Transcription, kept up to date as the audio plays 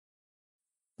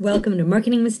Welcome to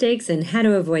Marketing Mistakes and How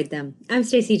to Avoid Them. I'm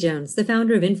Stacey Jones, the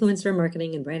founder of influencer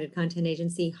marketing and branded content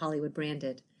agency Hollywood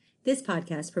Branded. This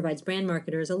podcast provides brand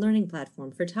marketers a learning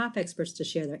platform for top experts to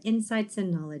share their insights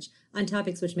and knowledge on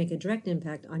topics which make a direct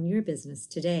impact on your business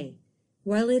today.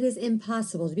 While it is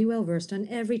impossible to be well-versed on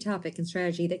every topic and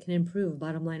strategy that can improve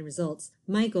bottom-line results,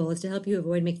 my goal is to help you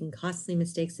avoid making costly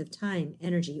mistakes of time,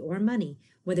 energy, or money,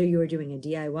 whether you are doing a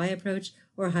DIY approach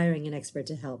or hiring an expert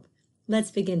to help.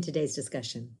 Let's begin today's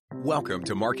discussion. Welcome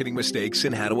to Marketing Mistakes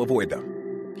and How to Avoid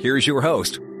Them. Here's your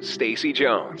host, Stacey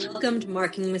Jones. Welcome to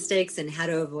Marketing Mistakes and How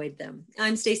to Avoid Them.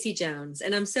 I'm Stacey Jones,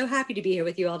 and I'm so happy to be here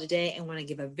with you all today and want to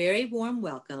give a very warm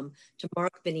welcome to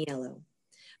Mark Viniello.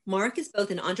 Mark is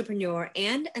both an entrepreneur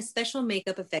and a special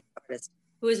makeup effect artist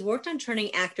who has worked on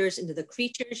turning actors into the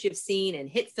creatures you've seen in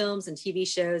hit films and TV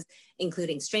shows,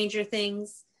 including Stranger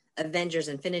Things, Avengers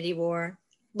Infinity War,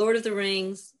 Lord of the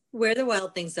Rings, Where the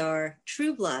Wild Things Are,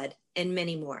 True Blood, and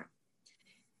many more.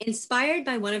 Inspired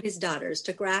by one of his daughters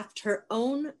to craft her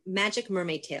own magic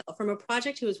mermaid tail from a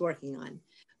project he was working on,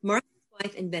 Mark's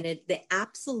wife invented the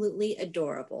absolutely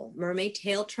adorable mermaid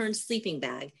tail turned sleeping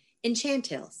bag,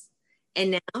 Enchantails.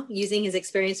 And now, using his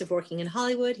experience of working in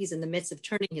Hollywood, he's in the midst of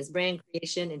turning his brand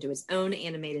creation into his own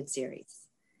animated series.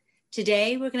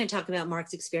 Today, we're going to talk about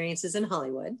Mark's experiences in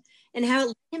Hollywood and how it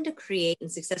led him to create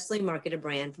and successfully market a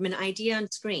brand from an idea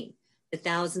on screen to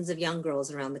thousands of young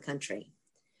girls around the country.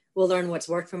 We'll learn what's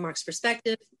worked from Mark's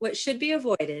perspective, what should be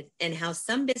avoided, and how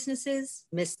some businesses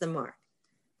miss the mark.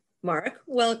 Mark,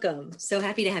 welcome. So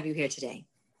happy to have you here today.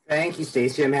 Thank you,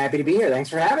 Stacey. I'm happy to be here. Thanks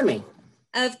for having me.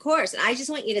 Of course. I just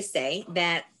want you to say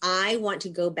that I want to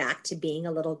go back to being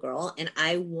a little girl and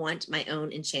I want my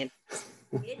own enchantment.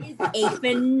 It is a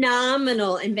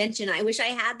phenomenal invention. I wish I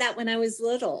had that when I was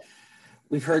little.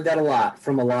 We've heard that a lot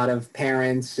from a lot of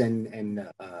parents and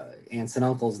aunts and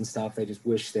uncles and stuff. They just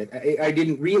wish that I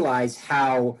didn't realize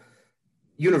how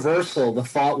universal the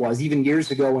thought was even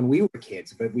years ago when we were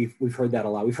kids. But we've heard that a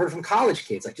lot. We've heard from college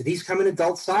kids, like, do these come in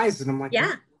adult sizes? And I'm like,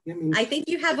 yeah. I think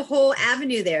you have a whole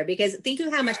avenue there because think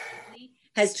of how much Disney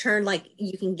has turned, like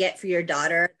you can get for your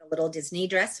daughter the little Disney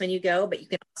dress when you go, but you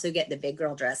can also get the big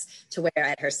girl dress to wear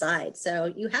at her side.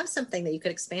 So you have something that you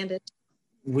could expand it.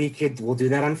 We'll do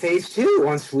that on phase 2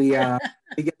 once we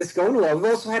get this going. We've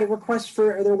also had a request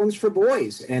for other ones for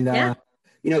boys. And,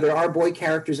 there are boy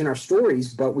characters in our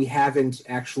stories, but we haven't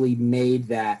actually made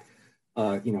that,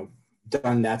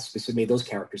 done that specific, made those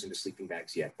characters into sleeping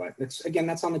bags yet. But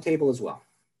that's on the table as well.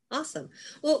 Awesome.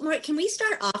 Well, Mark, can we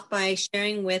start off by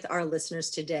sharing with our listeners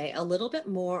today a little bit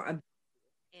more about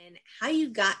and how you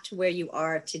got to where you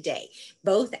are today,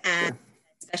 both as a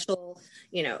special,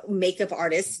 makeup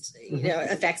artist,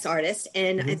 effects artist,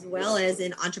 and as well as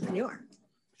an entrepreneur?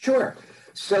 Sure.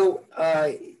 So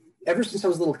ever since I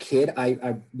was a little kid,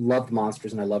 I loved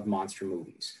monsters and I loved monster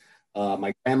movies.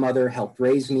 My grandmother helped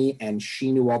raise me, and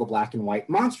she knew all the black and white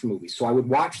monster movies. So I would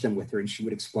watch them with her, and she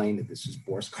would explain that this is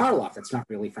Boris Karloff. That's not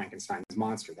really Frankenstein's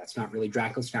monster. That's not really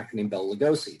Dracula's an actor named Bela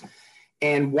Lugosi.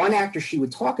 And one actor she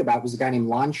would talk about was a guy named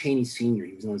Lon Chaney Sr.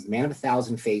 He was known as the Man of a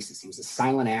Thousand Faces. He was a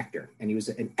silent actor, and he was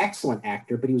an excellent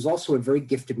actor, but he was also a very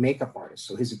gifted makeup artist.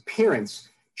 So his appearance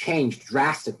changed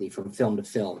drastically from film to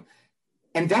film.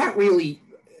 And that really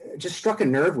just struck a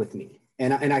nerve with me.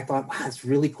 And I thought, wow, that's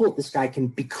really cool. This guy can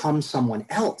become someone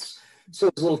else. So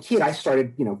as a little kid, I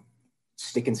started,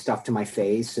 sticking stuff to my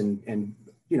face and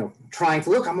trying to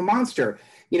look, I'm a monster.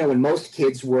 When most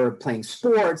kids were playing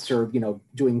sports or,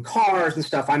 doing cars and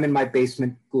stuff, I'm in my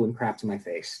basement gluing crap to my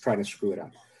face, trying to screw it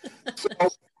up. So,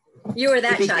 you were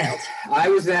that child. I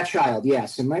was that child,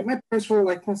 yes. And my parents were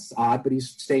like, that's odd, but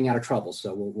he's staying out of trouble,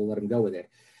 so we'll let him go with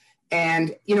it.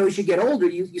 And, as you get older,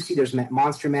 you see there's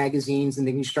monster magazines, and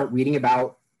then you start reading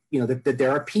about, that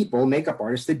there are people, makeup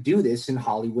artists, that do this in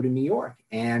Hollywood and New York.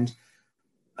 And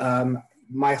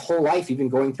my whole life, even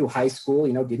going through high school,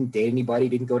 didn't date anybody,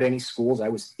 didn't go to any schools. I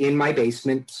was in my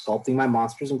basement sculpting my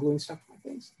monsters and gluing stuff to my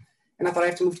face. And I thought I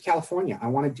have to move to California. I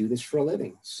want to do this for a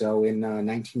living. So in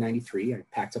 1993, I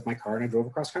packed up my car and I drove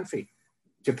across country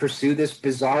to pursue this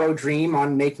bizarro dream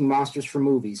on making monsters for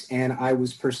movies. And I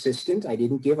was persistent. I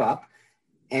didn't give up.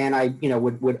 And I,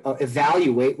 would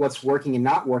evaluate what's working and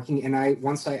not working. And I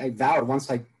vowed, once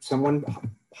someone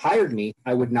hired me,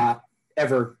 I would not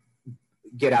ever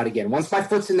get out again. Once my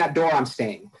foot's in that door, I'm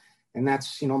staying. And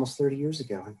that's, almost 30 years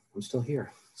ago. I'm still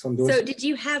here. So I'm doing. So did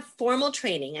you have formal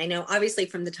training? I know, obviously,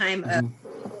 from the time of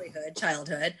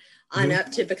childhood, on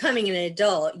up to becoming an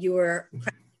adult, you were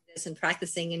practicing this and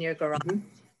practicing in your garage.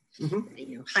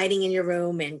 Hiding in your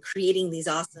room and creating these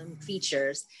awesome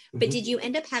features. But did you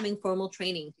end up having formal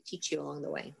training to teach you along the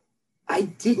way? I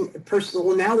didn't personally.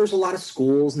 Well, now there's a lot of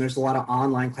schools and there's a lot of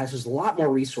online classes, a lot more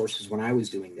resources when I was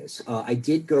doing this. I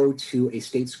did go to a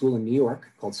state school in New York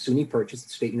called SUNY Purchase,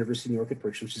 State University of New York at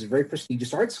Purchase, which is a very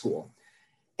prestigious art school.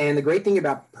 And the great thing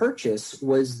about Purchase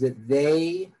was that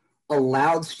they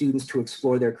allowed students to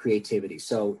explore their creativity.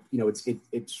 So,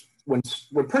 it's when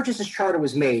Purchase's charter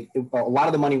was made, a lot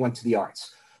of the money went to the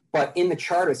arts. But in the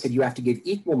charter, it said you have to give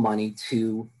equal money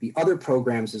to the other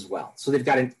programs as well. So they've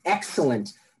got an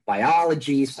excellent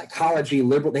biology, psychology,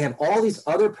 liberal. They have all these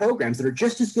other programs that are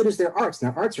just as good as their arts, and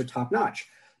their arts are top notch.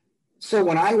 So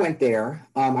when I went there,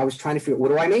 I was trying to figure out, what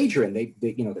do I major in?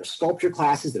 There's sculpture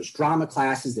classes, there's drama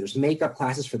classes, there's makeup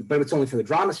classes, but it's only for the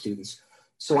drama students.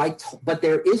 But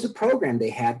there is a program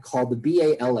they had called the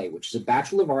BALA, which is a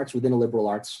Bachelor of Arts within a liberal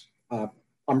arts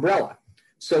umbrella.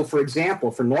 So for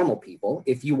example, for normal people,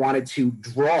 if you wanted to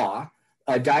draw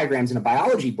diagrams in a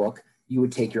biology book, you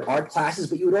would take your art classes,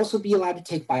 but you would also be allowed to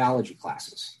take biology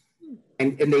classes.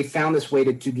 And they found this way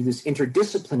to do this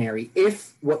interdisciplinary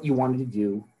if what you wanted to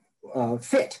do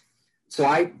fit. So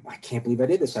I can't believe I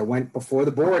did this. I went before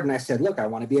the board and I said, look, I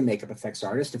want to be a makeup effects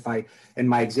artist. And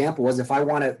my example was, if I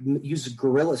want to use a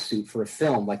gorilla suit for a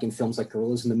film, like in films like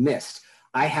Gorillas in the Mist,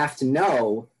 I have to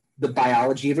know the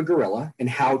biology of a gorilla and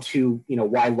how to,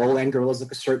 why lowland gorillas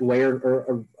look a certain way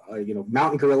or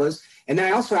mountain gorillas. And then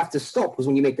I also have to sculpt, because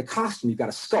when you make the costume, you've got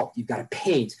to sculpt, you've got to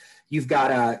paint, you've got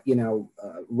to,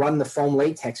 run the foam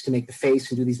latex to make the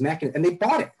face and do these mechanisms. And they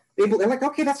bought it. They're like,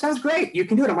 okay, that sounds great. You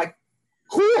can do it. I'm like,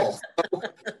 cool.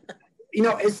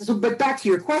 But back to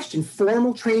your question,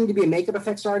 formal training to be a makeup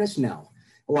effects artist? No.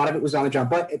 A lot of it was on the job.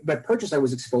 But Purchase, I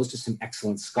was exposed to some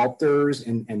excellent sculptors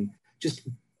and just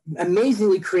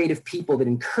amazingly creative people that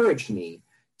encouraged me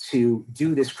to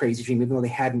do this crazy dream, even though they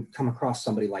hadn't come across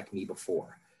somebody like me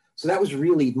before. So that was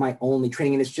really my only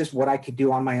training, and it's just what I could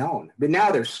do on my own. But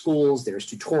now there's schools, there's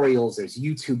tutorials, there's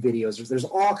YouTube videos, there's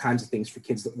all kinds of things for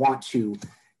kids that want to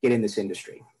get in this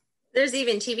industry. There's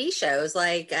even TV shows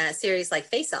like series like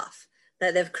Face Off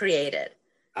that they've created.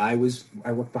 I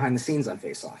worked behind the scenes on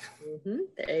Face Off. Mm-hmm.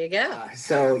 There you go.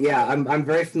 So yeah, I'm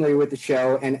very familiar with the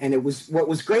show, and it was, what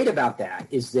was great about that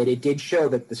is that it did show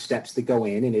that the steps that go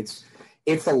in, and it's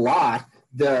a lot.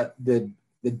 The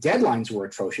deadlines were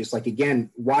atrocious. Like,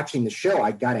 again, watching the show,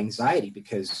 I got anxiety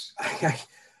because I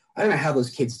don't know how those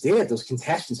kids did it. Those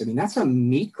contestants, I mean, that's a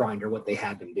meat grinder what they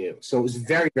had them do. So it was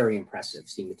very, very impressive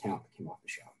seeing the talent that came off the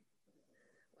show.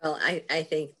 Well, I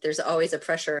think there's always a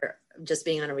pressure just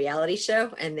being on a reality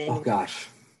show, and then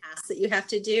tasks that you have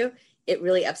to do, it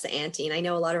really ups the ante. And I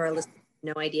know a lot of our listeners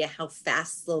have no idea how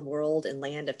fast the world and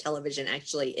land of television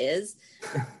actually is.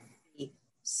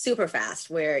 Super fast,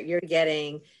 where you're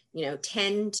getting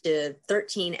 10 to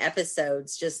 13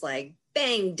 episodes just like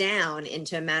bang down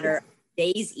into a matter of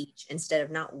days each instead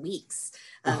of not weeks,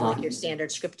 like your standard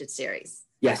scripted series.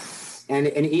 Yes. And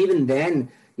even then,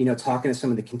 talking to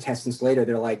some of the contestants later,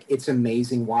 they're like, it's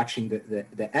amazing watching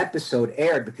the episode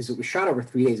aired, because it was shot over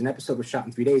 3 days. An episode was shot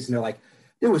in 3 days, and they're like,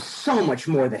 there was so much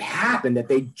more that happened that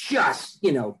they just,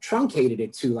 truncated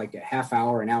it to like a half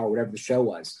hour, an hour, whatever the show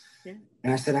was. Yeah.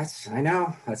 And I said, I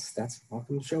know, that's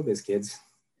welcome to showbiz, kids.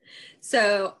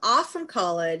 So off from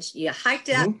college, you hiked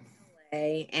out to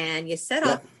LA and you set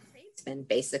off tradesman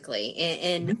basically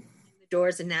in the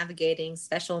doors and navigating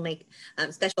special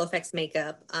effects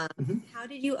makeup. How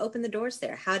did you open the doors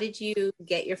there? How did you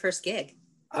get your first gig?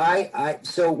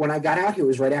 So when I got out here, it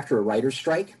was right after a writer's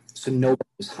strike. So nobody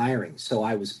was hiring. So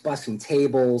I was bussing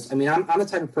tables. I mean, I'm the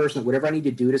type of person that whatever I need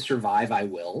to do to survive, I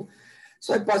will.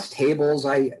 So I bussed tables.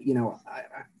 I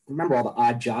remember all the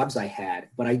odd jobs I had,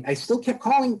 but I still kept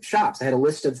calling shops. I had a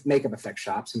list of makeup effect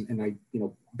shops, and I,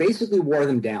 basically wore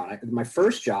them down. My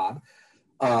first job,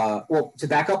 to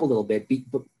back up a little bit,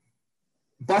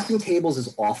 bussing tables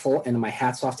is awful, and my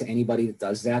hat's off to anybody that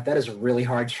does that. That is a really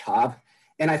hard job.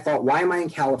 And I thought, why am I in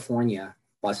California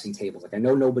bussing tables? Like, I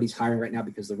know nobody's hiring right now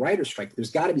because of the writer's strike. There's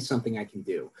got to be something I can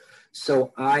do.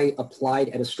 So I applied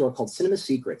at a store called Cinema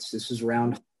Secrets. This is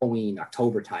around Halloween,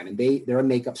 October time. And they're a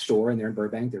makeup store, and they're in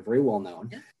Burbank. They're very well known.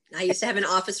 Yeah. I used to have an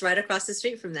office right across the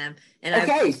street from them. And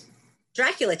I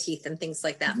Dracula teeth and things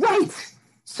like that. Right.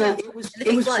 So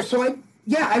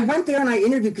I went there and I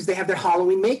interviewed because they have their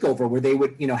Halloween makeover where they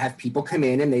would, have people come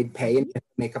in and they'd pay and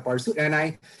makeup artists.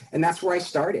 And that's where I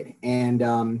started.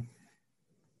 And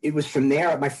it was from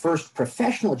there. My first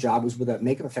professional job was with a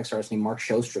makeup effects artist named Mark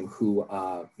Shostrom, who,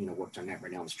 worked on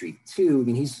Nightmare on Elm Street too. I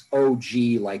mean, he's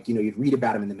OG, like, you'd read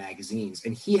about him in the magazines.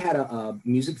 And he had a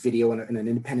music video in an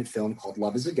independent film called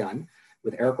Love is a Gun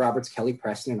with Eric Roberts, Kelly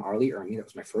Preston, and Arlie Ermey. That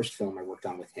was my first film I worked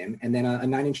on with him. And then a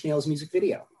Nine Inch Nails music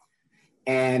video.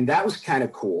 And that was kind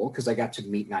of cool because I got to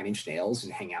meet Nine Inch Nails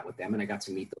and hang out with them, and I got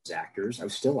to meet those actors. I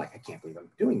was still like, I can't believe I'm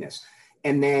doing this.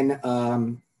 And then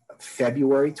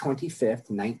February 25th,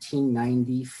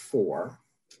 1994,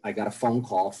 I got a phone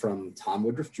call from Tom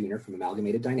Woodruff Jr. from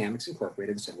Amalgamated Dynamics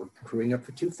Incorporated and said, we're crewing up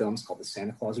for 2 films called The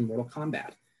Santa Claus and Mortal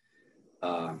Kombat.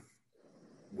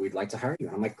 We'd like to hire you.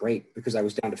 And I'm like, great, because I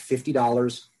was down to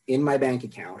 $50 in my bank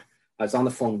account. I was on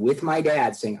the phone with my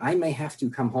dad saying, I may have to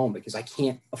come home because I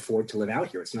can't afford to live out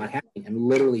here. It's not happening. And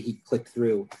literally he clicked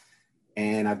through,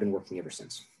 and I've been working ever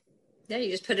since. Yeah, you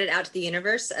just put it out to the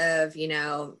universe of,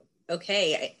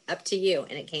 okay, up to you.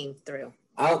 And it came through.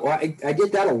 I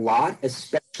did that a lot,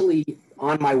 especially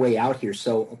on my way out here.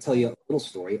 So I'll tell you a little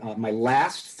story. My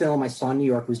last film I saw in New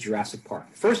York was Jurassic Park,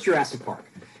 first Jurassic Park.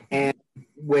 And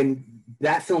when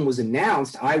that film was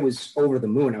announced, I was over the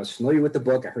moon. I was familiar with the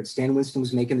book. I heard Stan Winston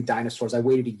was making the dinosaurs. I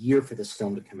waited a year for this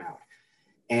film to come out.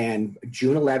 And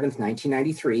June 11th,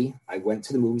 1993, I went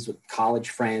to the movies with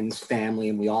college friends, family,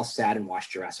 and we all sat and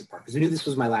watched Jurassic Park because I knew this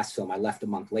was my last film. I left a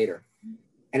month later.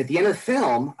 And at the end of the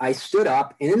film, I stood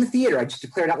up, and in the theater, I just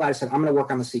declared out loud, I said, I'm going to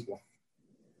work on the sequel.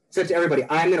 I said to everybody,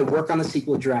 I'm going to work on the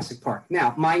sequel of Jurassic Park.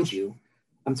 Now, mind you,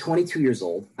 I'm 22 years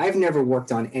old. I've never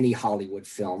worked on any Hollywood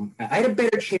film. I had a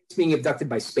better chance being abducted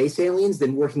by space aliens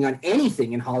than working on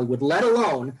anything in Hollywood, let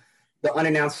alone the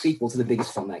unannounced sequel to the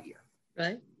biggest film that year.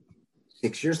 Right.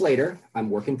 6 years later, I'm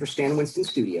working for Stan Winston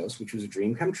Studios, which was a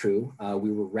dream come true.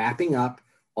 We were wrapping up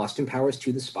Austin Powers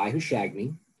 2, The Spy Who Shagged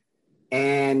Me.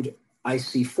 And I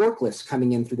see forklifts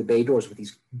coming in through the bay doors with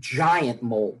these giant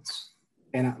molds.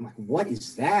 And I'm like, what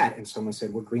is that? And someone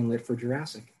said, we're greenlit for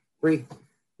Jurassic.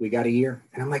 We got a year.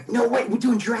 And I'm like, no, wait, we're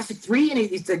doing Jurassic 3? And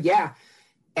he said, yeah.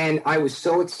 And I was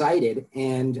so excited.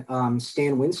 And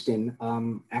Stan Winston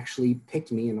actually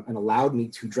picked me and allowed me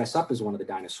to dress up as one of the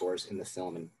dinosaurs in the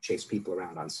film and chase people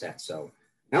around on set. So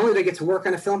not only did I get to work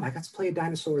on a film, I got to play a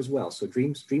dinosaur as well. So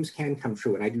dreams can come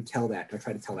true. And I do tell that. I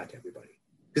try to tell that to everybody.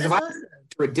 Because if I have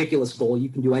a ridiculous goal, you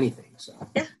can do anything. So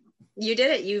yeah, you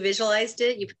did it. You visualized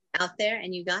it. You put it out there,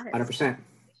 and you got it. 100%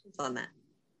 on that.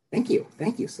 Thank you.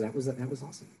 So that was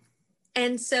awesome.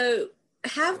 And so, I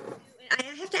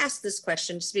have to ask this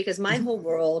question just because my whole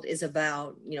world is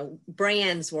about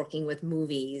brands working with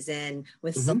movies and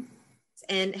with.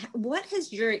 And what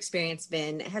has your experience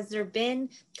been? Has there been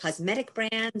cosmetic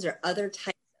brands or other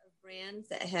types of brands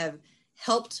that have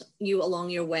helped you along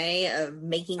your way of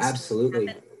making?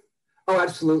 Absolutely. Oh,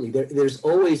 absolutely.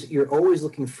 You're always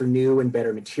looking for new and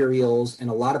better materials, and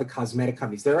a lot of the cosmetic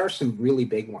companies, there are some really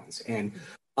big ones. And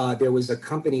there is a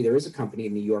company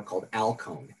in New York called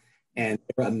Alcone, and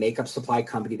they're a makeup supply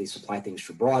company. They supply things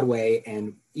for Broadway.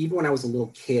 And even when I was a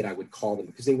little kid, I would call them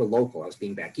because they were local. I was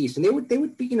being back east, and they would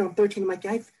be, 13. I'm like,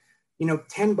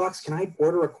 $10. Can I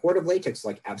order a quart of latex?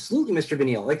 Like, absolutely, Mr.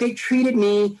 Vanille. Like, they treated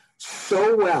me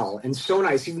so well and so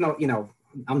nice, even though,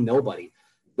 I'm nobody.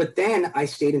 But then I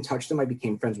stayed in touch with them. I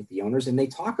became friends with the owners, and they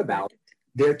talk about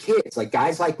their kids, like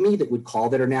guys like me that would call,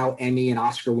 that are now Emmy and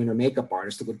Oscar winner makeup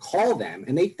artists, that would call them,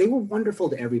 and they were wonderful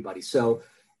to everybody. So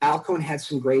Alcone had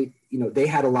some great, they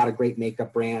had a lot of great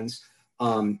makeup brands,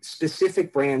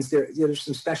 specific brands. There's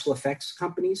some special effects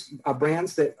companies,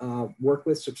 brands that work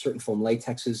with certain foam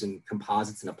latexes and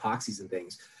composites and epoxies and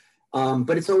things.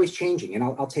 But it's always changing, and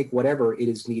I'll take whatever it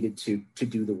is needed to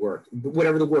do the work.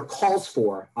 Whatever the work calls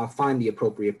for, I'll find the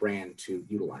appropriate brand to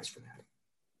utilize for that.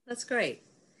 That's great.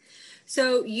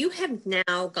 So you have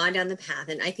now gone down the path,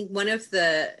 and I think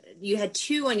you had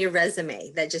 2 on your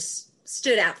resume that just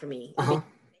stood out for me. They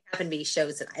happen to be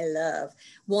shows that I love.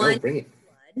 One, bring it.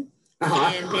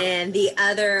 Blood, and then the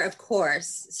other, of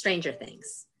course, Stranger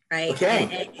Things. Right.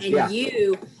 Okay. And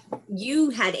you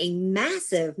had a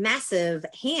massive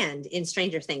hand in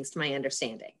Stranger Things, to my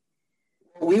understanding.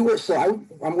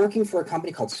 I'm working for a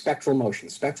company called Spectral Motion.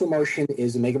 Spectral Motion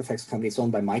is a makeup effects company. It's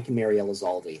owned by Mike and Mary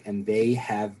Elizalde, and they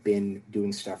have been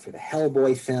doing stuff for the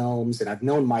Hellboy films. And I've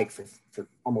known Mike for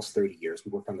almost 30 years.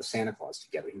 We worked on the Santa Claus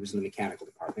together. He was in the mechanical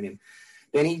department, and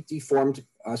then he formed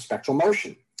Spectral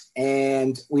Motion.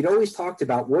 And we'd always talked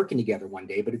about working together one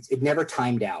day, but it never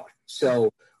timed out.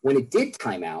 So when it did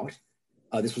time out,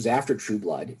 this was after True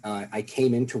Blood, I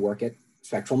came in to work at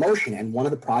Spectral Motion, and one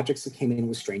of the projects that came in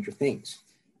was Stranger Things.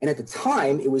 And at the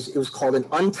time, it was called an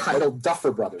Untitled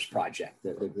Duffer Brothers project,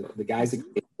 the guys that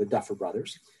created the Duffer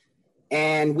Brothers.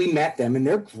 And we met them, and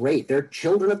they're great. They're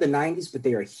children of the 90s, but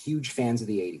they are huge fans of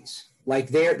the 80s. Like,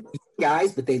 they're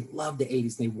guys, but they love the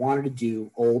 80s. They wanted to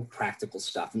do old practical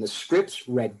stuff, and the scripts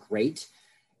read great.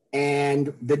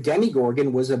 And the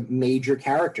Demigorgon was a major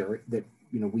character that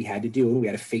we had to do, and we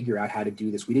had to figure out how to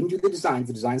do this. We didn't do the designs.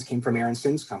 The designs came from Aaron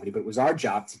Sims' company, but it was our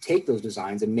job to take those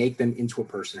designs and make them into a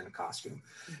person in a costume.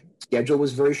 Schedule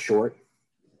was very short.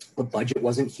 The budget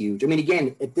wasn't huge. I mean,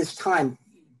 again, at this time,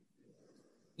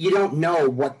 you don't know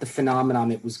what the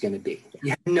phenomenon it was going to be.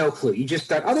 You had no clue. You just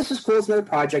thought, oh, this is cool. It's another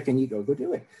project, and you go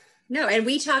do it. No, and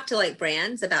we talked to like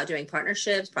brands about doing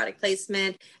partnerships, product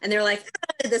placement, and they're like,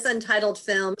 this untitled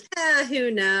film,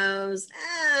 who knows?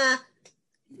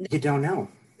 You don't know.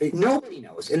 Nobody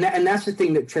knows. And that's the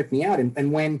thing that tripped me out.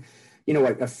 And when,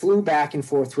 I flew back and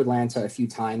forth to Atlanta a few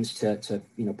times to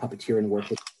puppeteer and work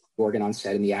with Gorgon on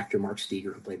set, and the actor Mark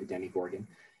Steger, who played the Demogorgon.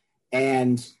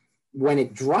 And when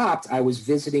it dropped, I was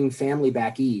visiting family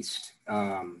back east.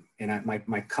 And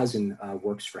my cousin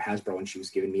works for Hasbro, and she was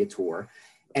giving me a tour.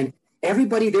 And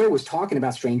everybody there was talking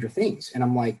about Stranger Things. And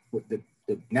I'm like, what, the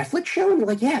Netflix show? And they're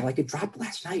like, yeah, like it dropped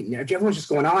last night. And everyone's just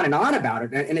going on about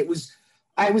it. And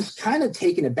I was kind of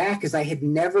taken aback because I had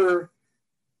never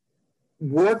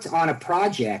worked on a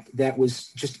project that was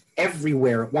just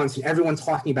everywhere at once and everyone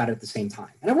talking about it at the same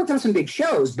time. And I worked on some big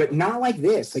shows, but not like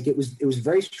this. Like it was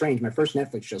very strange, my first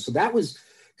Netflix show. So that was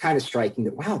kind of striking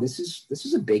that, wow, this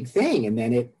is a big thing. And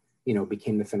then it,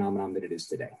 became the phenomenon that it is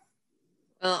today.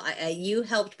 Well, you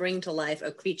helped bring to life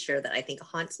a creature that I think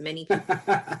haunts many people.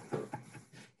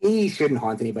 He shouldn't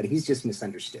haunt anybody. He's just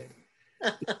misunderstood.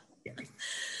 Yeah.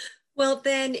 Well,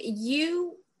 then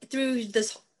you, through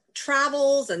this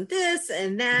travels and this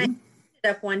and that, ended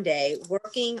up one day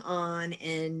working on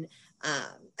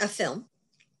a film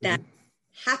that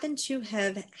happened to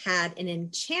have had an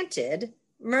enchanted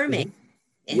mermaid.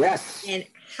 Yes. And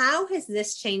how has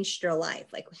this changed your life?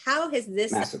 Like, how has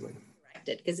this massively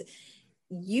affected? Because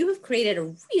you have created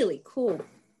a really cool.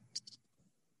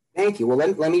 Thank you. Well,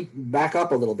 let me back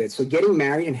up a little bit. So getting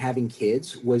married and having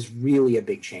kids was really a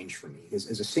big change for me.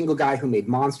 As a single guy who made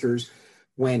monsters,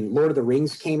 when Lord of the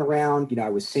Rings came around, I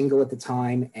was single at the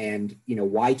time, and,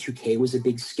 Y2K was a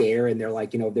big scare. And they're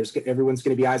like, everyone's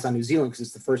going to be eyes on New Zealand because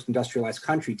it's the first industrialized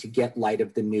country to get light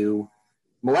of the new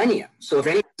millennium. So if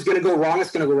anything's going to go wrong,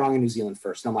 it's going to go wrong in New Zealand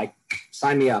first. And I'm like,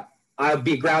 sign me up. I'll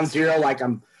be ground zero. Like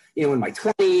I'm, in my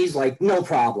 20s, like no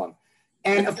problem.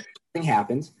 And of course, nothing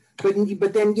happens.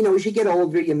 But then, as you get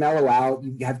older, you mellow out,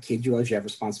 you have kids, you have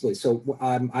responsibility. So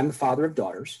I'm the father of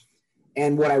daughters.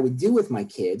 And what I would do with my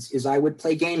kids is I would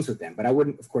play games with them, but I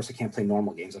wouldn't, of course, I can't play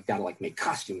normal games. I've got to make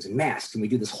costumes and masks. And we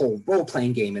do this whole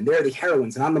role-playing game, and they're the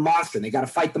heroines and I'm the monster, and they got to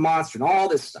fight the monster and all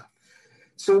this stuff.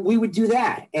 So we would do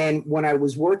that. And when I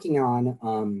was working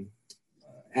on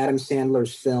Adam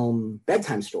Sandler's film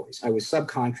Bedtime Stories, I was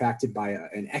subcontracted by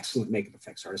an excellent makeup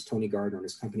effects artist, Tony Gardner, and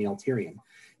his company Alterian.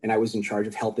 And I was in charge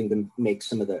of helping them make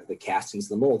some of the castings,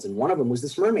 the molds. And one of them was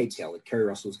this mermaid tale that Kerry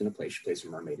Russell was going to play. She plays a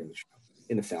mermaid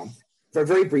in the film for a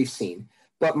very brief scene.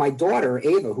 But my daughter,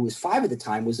 Ava, who was 5 at the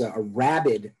time, was a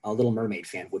rabid Little Mermaid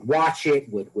fan, would watch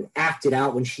it, would act it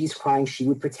out. When she's crying, she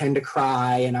would pretend to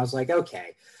cry. And I was like,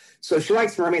 okay. So she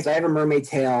likes mermaids. I have a mermaid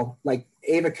tail. Like,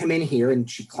 Ava, come in here. And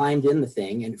she climbed in the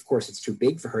thing. And of course, it's too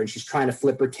big for her. And she's trying to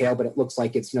flip her tail, but it looks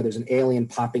like it's, there's an alien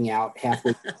popping out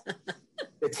halfway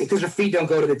because her feet don't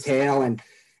go to the tail. And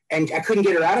I couldn't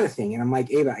get her out of the thing. And I'm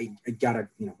like, Ava, I gotta,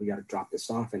 we gotta drop this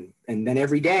off. And then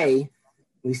every day,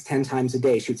 at least 10 times a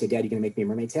day, she would say, Dad, you gonna make me a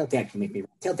mermaid tail? Dad, can you make me a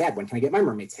mermaid tail? Dad, when can I get my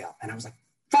mermaid tail? And I was like,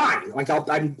 fine. Like,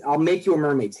 I'll make you a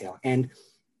mermaid tail. And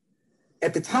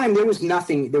at the time, there was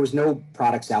no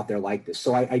products out there like this.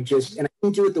 So I didn't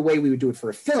do it the way we would do it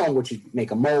for a film, which you make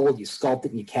a mold, you sculpt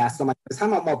it, and you cast it. I'm like, by the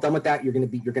time I'm all done with that, you're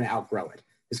gonna outgrow it.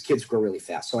 Because kids grow really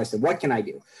fast. So I said, what can I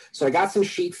do? So I got some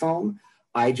sheet foam.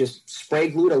 I just spray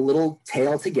glued a little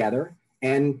tail together,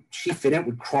 and she fit it,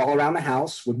 would crawl around the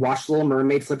house, would watch the Little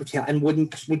Mermaid, flip her tail,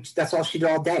 and that's all she did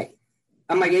all day.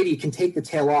 I'm like, Ava, you can take the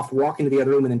tail off, walk into the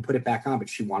other room, and then put it back on. But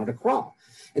she wanted to crawl.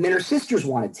 And then her sisters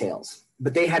wanted tails,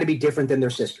 but they had to be different than their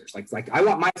sisters. Like I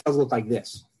want my tails to look like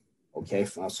this. Okay,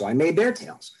 so I made their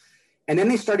tails. And then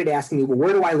they started asking me, well,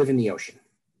 where do I live in the ocean?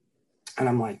 And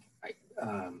I'm like,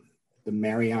 the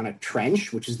Mariana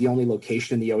Trench, which is the only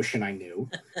location in the ocean I knew.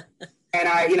 And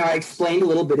I explained a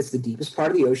little bit, it's the deepest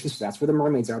part of the ocean, so that's where the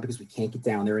mermaids are because we can't get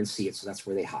down there and see it, so that's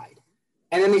where they hide.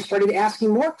 And then they started asking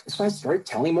more, so I started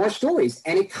telling more stories,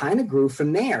 and it kind of grew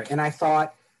from there. And I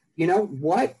thought, you know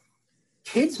what?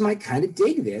 Kids might kind of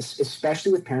dig this,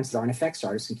 especially with parents that aren't effects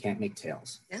artists and can't make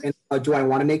tails. Yeah. And do I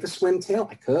want to make a swim tail?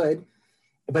 I could.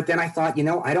 But then I thought,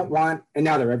 I don't want, and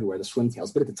now they're everywhere, the swim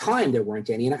tails. But at the time, there weren't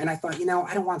any. And I thought,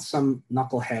 I don't want some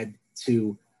knucklehead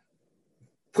to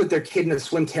put their kid in a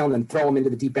swim tail and then throw them into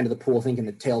the deep end of the pool thinking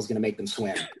the tail's going to make them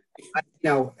swim.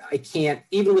 I can't,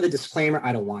 even with a disclaimer,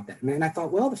 I don't want that. And I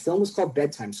thought, well, the film was called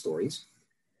Bedtime Stories.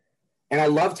 And I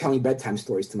love telling bedtime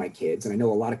stories to my kids. And I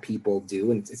know a lot of people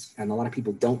do, and a lot of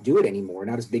people don't do it anymore,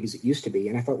 not as big as it used to be.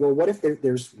 And I thought, well, what if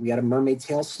we had a Mermaid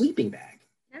Tale sleeping bag?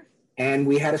 Yeah. And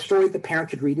we had a story that the parent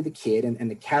could read to the kid, and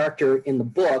the character in the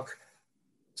book's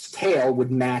tale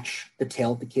would match the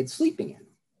tale the kid's sleeping in.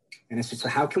 And I said, so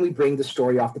how can we bring the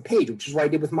story off the page, which is what I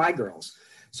did with my girls.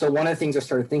 So one of the things I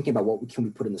started thinking about, what can we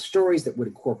put in the stories that would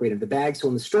incorporate into the bag? So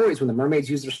in the stories, when the mermaids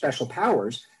use their special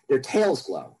powers, their tails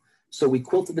glow. So we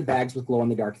quilted the bags with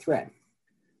glow-in-the-dark thread.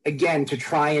 Again, to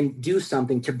try and do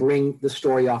something to bring the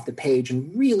story off the page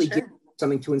and really give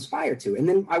something to inspire to. And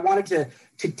then I wanted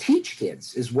to teach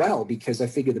kids as well, because I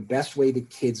figure the best way that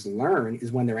kids learn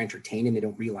is when they're entertained and they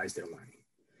don't realize they're learning.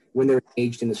 When they're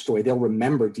engaged in the story, they'll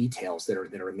remember details that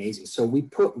are amazing. So we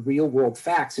put real world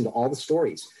facts into all the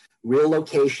stories, real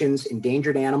locations,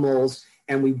 endangered animals.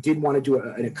 And we did want to do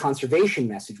a conservation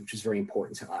message, which is very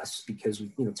important to us, because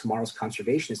tomorrow's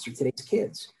conservationists are today's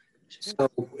kids. So,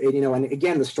 and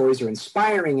again, the stories are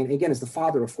inspiring. And again, as the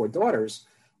father of 4 daughters,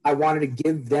 I wanted to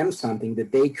give them something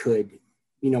that they could,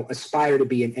 aspire to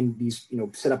be, and these,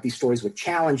 set up these stories with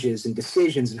challenges and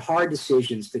decisions and hard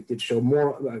decisions that show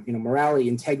more, morality,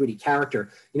 integrity, character,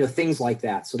 things like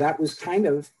that. So that was kind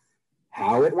of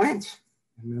how it went.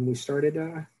 And then we started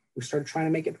trying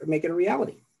to make it a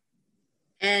reality.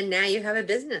 And now you have a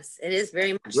business. It is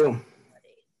very much.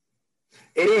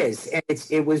 It is. And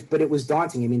it was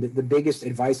daunting. I mean, the biggest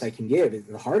advice I can give,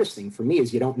 the hardest thing for me,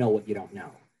 is you don't know what you don't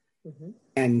know. Mm-hmm.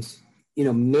 And,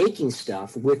 making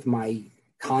stuff with my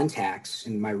contacts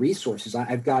and my resources,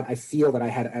 I feel that I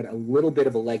had a little bit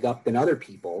of a leg up than other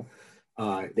people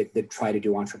that try to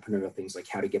do entrepreneurial things, like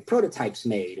how to get prototypes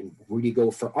made and where do you go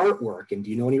for artwork, and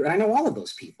do you know any? I know all of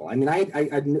those people. I mean,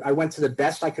 I went to the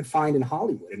best I could find in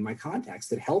Hollywood in my contacts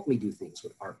that helped me do things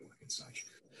with artwork and such.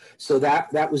 So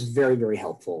that was very, very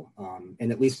helpful,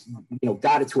 and at least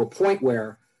got it to a point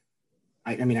where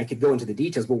I could go into the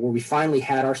details, but where we finally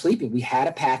had our sleeping, we had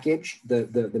a package.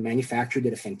 The manufacturer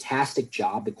did a fantastic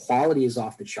job. The quality is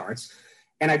off the charts,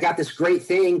 and I got this great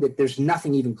thing that there's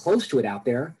nothing even close to it out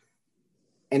there.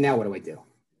 And now what do I do?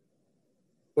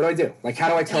 What do I do? Like, how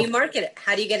do I tell? How do you market it?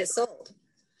 How do you get it sold?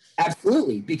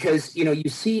 Absolutely. Because, you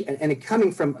see, and it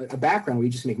coming from a background where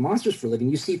you just make monsters for a living,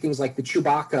 you see things like the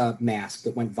Chewbacca mask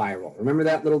that went viral. Remember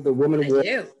that the woman wore? I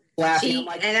do.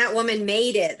 And that woman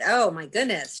made it. Oh my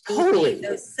goodness. Totally.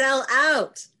 Those sell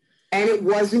out. And it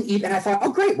wasn't even, I thought,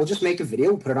 oh great, we'll just make a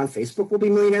video, we'll put it on Facebook, we'll be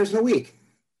millionaires in a week.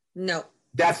 No.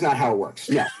 That's not how it works.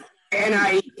 No. And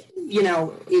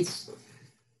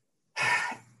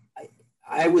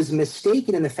I was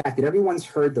mistaken in the fact that everyone's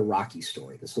heard the Rocky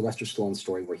story, the Sylvester Stallone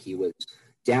story, where he was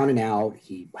down and out.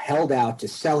 He held out to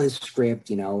sell his script,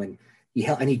 and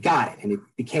he got it, and it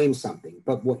became something.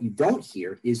 But what you don't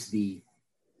hear is the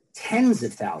tens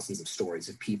of thousands of stories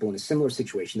of people in a similar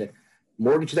situation that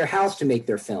mortgage their house to make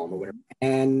their film or whatever,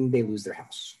 and they lose their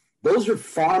house. Those are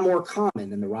far more common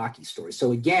than the Rocky story.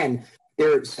 So again,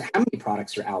 there's how many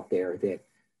products are out there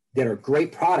that are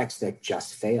great products that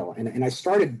just fail. And I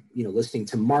started, listening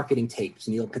to marketing tapes,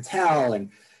 Neil Patel, and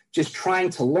just trying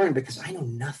to learn, because I know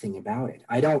nothing about it.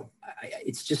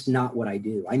 It's just not what I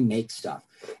do. I make stuff.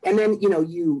 And then,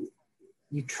 you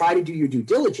try to do your due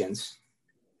diligence,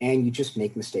 and you just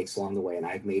make mistakes along the way. And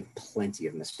I've made plenty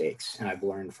of mistakes, and I've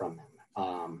learned from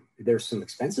them. There's some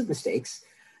expensive mistakes,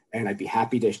 and I'd be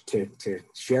happy to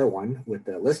share one with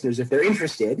the listeners if they're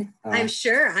interested. I'm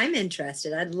sure I'm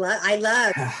interested. I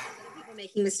love people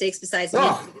making mistakes besides me,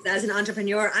 because as an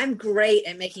entrepreneur, I'm great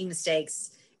at making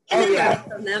mistakes and then learning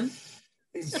from them.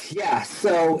 Yeah.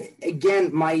 So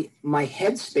again, my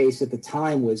headspace at the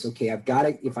time was, okay, I've got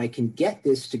to, if I can get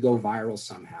this to go viral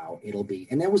somehow, it'll be,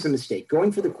 and that was a mistake.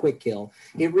 Going for the quick kill,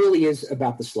 it really is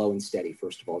about the slow and steady,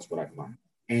 first of all, is what I've learned.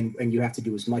 And you have to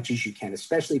do as much as you can,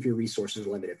 especially if your resources are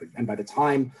limited. And by the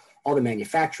time all the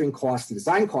manufacturing costs and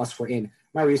design costs were in,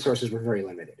 my resources were very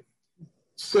limited.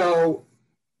 So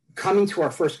coming to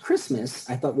our first Christmas,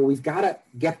 I thought, well, we've got to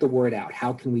get the word out.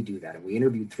 How can we do that? And we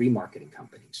interviewed 3 marketing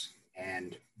companies.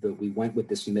 And we went with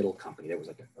this middle company. There was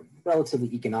like a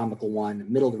relatively economical one, a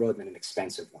middle of the road, and then an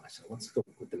expensive one. So let's go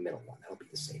with the middle one. That'll be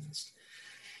the safest.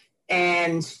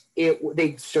 And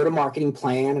they showed a marketing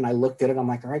plan, and I looked at it. I'm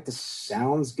like, all right, this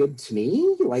sounds good to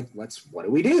me. Like, what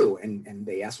do we do? And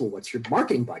they asked, well, what's your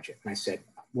marketing budget? And I said,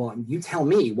 well, you tell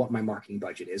me what my marketing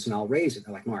budget is, and I'll raise it.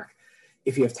 They're like, Mark,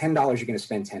 if you have $10, you're going to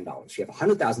spend $10. If you have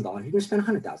 $100,000, you're going to spend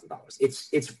 $100,000.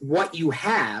 It's what you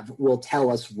have will tell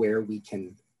us what we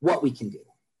can do.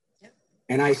 Yep.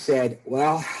 And I said,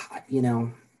 well,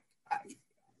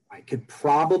 I could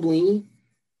probably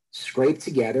scrape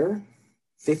together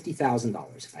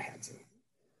 $50,000 if I had to.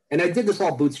 And I did this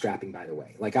all bootstrapping, by the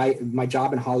way. Like my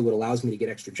job in Hollywood allows me to get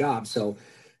extra jobs. So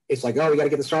it's like, oh, we got to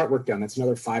get this artwork done. That's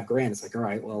another $5,000. It's like, all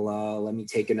right, well, let me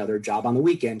take another job on the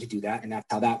weekend to do that. And that's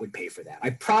how that would pay for that.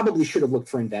 I probably should have looked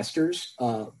for investors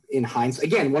in hindsight.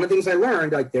 Again, one of the things I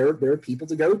learned, like there are people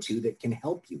to go to that can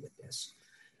help you with this.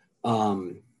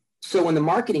 So when the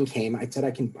marketing came, I said,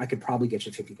 I could probably get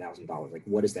you $50,000. Like,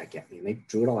 what does that get me? And they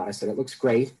drew it all out. I said, it looks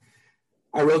great.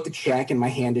 I wrote the check and my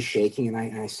hand is shaking and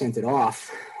I sent it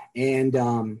off. And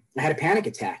I had a panic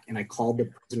attack and I called the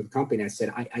president of the company and I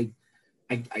said,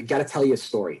 I got to tell you a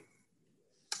story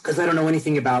because I don't know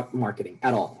anything about marketing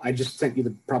at all. I just sent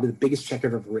you probably the biggest check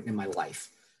I've ever written in my life.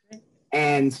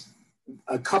 And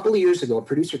a couple of years ago, a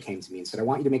producer came to me and said, I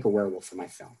want you to make a werewolf for my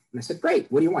film. And I said, great.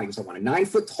 What do you want? He goes, I want a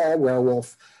 9-foot-tall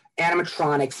werewolf,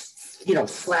 animatronics,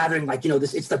 slathering like,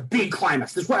 this, it's the big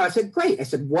climax. This is what I said, great. I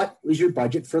said, what is your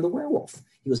budget for the werewolf?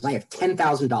 He goes, I have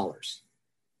 $10,000.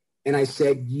 And I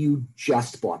said, you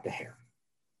just bought the hair.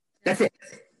 That's it.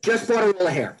 Just bought a roll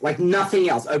of hair, like nothing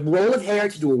else. A roll of hair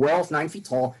to do a werewolf 9 feet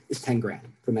tall is $10,000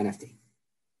 from NFT.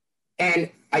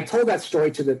 And I told that story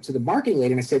to the marketing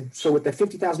lady, and I said, so with the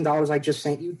 $50,000 I just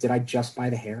sent you, did I just buy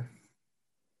the hair?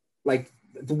 Like,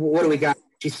 what do we got?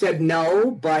 She said, no,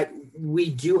 but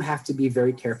we do have to be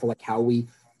very careful, like how we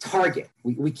target.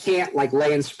 We can't like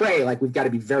lay and spray. Like we've got to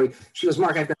be very, she goes,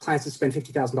 Mark, I've got clients that spend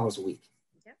 $50,000 a week.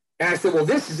 Yep. And I said, well,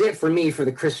 this is it for me for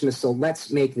the Christmas. So let's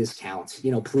make this count,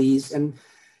 please. And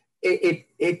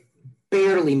it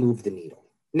barely moved the needle.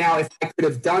 Now, if I could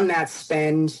have done that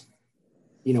spend,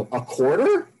 a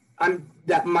quarter,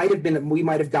 we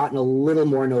might have gotten a little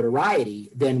more notoriety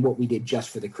than what we did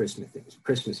just for the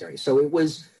Christmas area. So it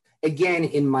was, again,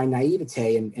 in my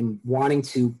naivete and wanting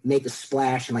to make a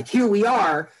splash and like, here we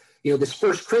are, this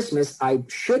first Christmas, I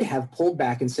should have pulled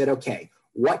back and said, okay,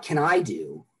 what can I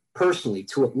do personally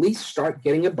to at least start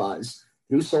getting a buzz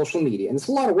through social media? And it's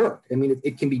a lot of work. I mean,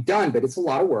 it can be done, but it's a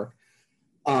lot of work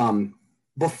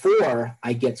before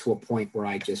I get to a point where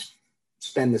I just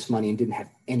spend this money and didn't have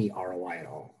any ROI at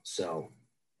all. So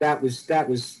that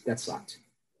sucked.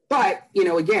 But,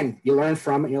 again, you learn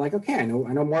from it. And you're like, okay, I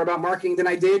know more about marketing than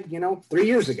I did, 3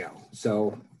 years ago.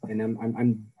 So, and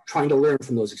I'm trying to learn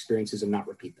from those experiences and not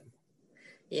repeat them.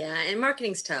 Yeah, and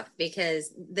marketing's tough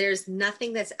because there's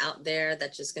nothing that's out there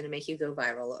that's just going to make you go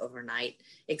viral overnight,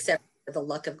 except for the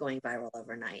luck of going viral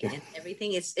overnight. Yeah. And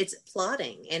everything it's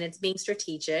plotting, and it's being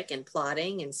strategic and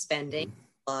plotting and spending,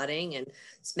 plotting and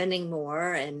spending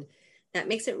more, and that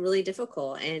makes it really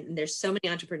difficult. And there's so many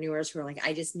entrepreneurs who are like,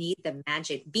 I just need the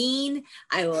magic bean.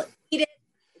 I will eat it.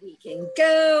 We can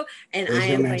go, and I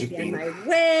am going to be on my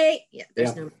way. Yeah,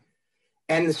 there's no.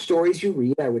 And the stories you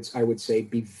read, I would say,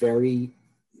 be very.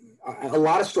 A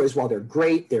lot of stories, while they're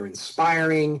great, they're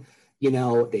inspiring,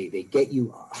 they get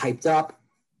you hyped up.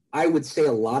 I would say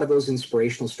a lot of those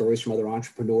inspirational stories from other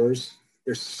entrepreneurs,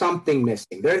 there's something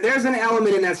missing. There's an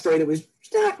element in that story that was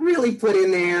not really put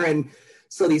in there. And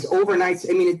so these overnights,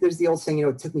 there's the old saying,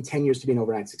 it took me 10 years to be an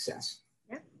overnight success.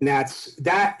 Yeah. And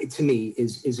that to me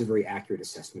is a very accurate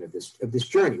assessment of this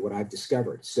journey, what I've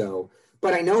discovered. So,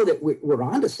 but I know that we're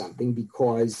onto something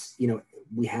because,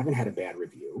 we haven't had a bad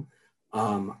review.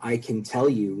 I can tell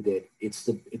you that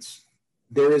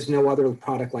there is no other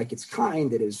product like its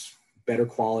kind that is better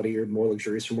quality or more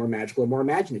luxurious or more magical or more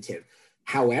imaginative.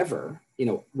 However,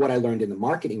 what I learned in the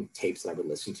marketing tapes that I would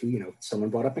listen to, someone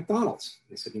brought up McDonald's.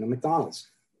 They said, McDonald's,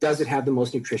 does it have the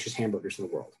most nutritious hamburgers in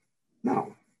the world?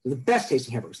 No. They're the best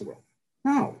tasting hamburgers in the world?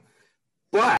 No.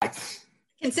 But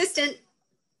consistent.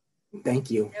 Thank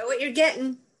you. You know what you're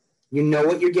getting. You know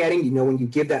what you're getting. When you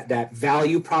give that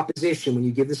value proposition, when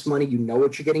you give this money, you know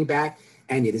what you're getting back,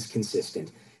 and it is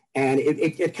consistent. And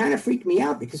it kind of freaked me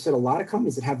out because a lot of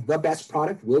companies that have the best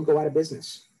product will go out of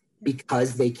business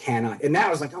because they cannot. And that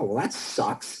was like, oh, well, that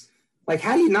sucks. Like,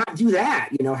 how do you not do that?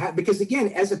 Because again,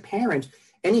 as a parent,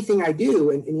 anything I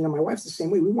do, and my wife's the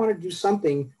same way. We wanted to do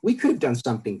something. We could have done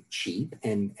something cheap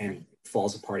and it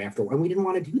falls apart after a while. And we didn't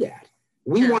want to do that.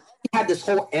 We had this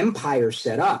whole empire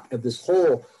set up of this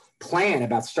whole plan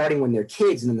about starting when they're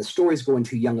kids, and then the stories go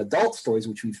into young adult stories,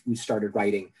 which we've started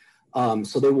writing,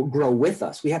 so they will grow with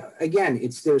us. We have, again,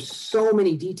 there's so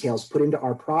many details put into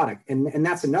our product, and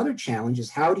that's another challenge,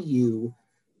 is how do you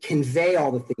convey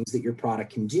all the things that your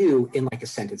product can do in like a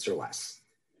sentence or less?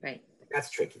 Right.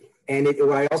 That's tricky. And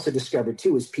what I also discovered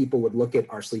too is people would look at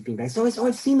our sleeping bags. Oh,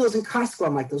 I've seen those in Costco.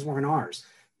 I'm like, those weren't ours.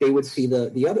 They would see the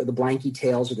blankie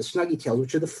tails or the snuggie tails,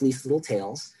 which are the fleece little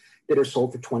tails that are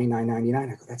sold for $29.99.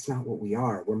 I go, that's not what we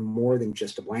are. We're more than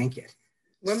just a blanket.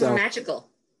 We're more magical.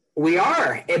 We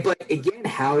are. But again,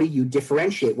 how do you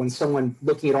differentiate when someone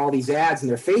looking at all these ads in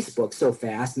their Facebook so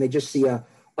fast and they just see a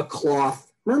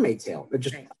cloth mermaid tail. They're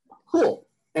just Right. cool.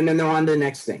 And then they're on to the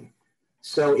next thing.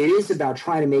 So it is about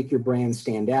trying to make your brand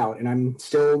stand out. And I'm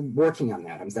still working on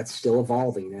that. That's still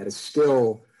evolving. That is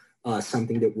still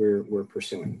something that we're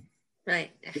pursuing.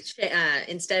 Right.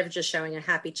 Instead of just showing a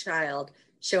happy child,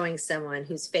 showing someone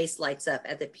whose face lights up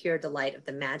at the pure delight of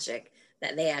the magic,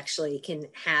 that they actually can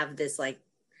have this like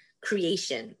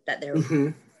creation that they're,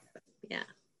 yeah.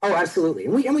 Oh, absolutely.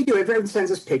 And we do. Everyone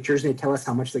sends us pictures and they tell us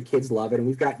how much their kids love it. And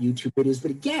we've got YouTube videos. But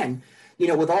again,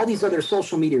 with all these other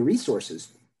social media resources,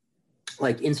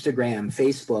 like Instagram,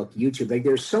 Facebook, YouTube, like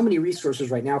there's so many resources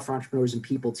right now for entrepreneurs and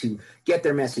people to get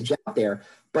their message out there.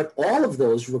 But all of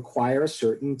those require a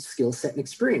certain skill set and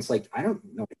experience. Like, I don't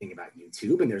know anything about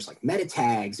YouTube, and there's like meta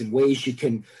tags and ways you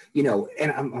can,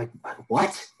 and I'm like,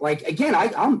 what? Like, again, I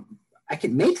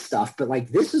can make stuff, but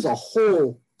like, this is a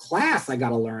whole class I got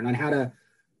to learn on how to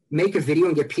make a video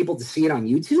and get people to see it on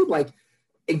YouTube. Like,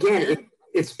 again,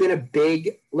 it's been a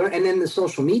big learn. And then the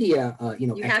social media,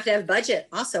 you have to have budget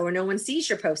also, or no one sees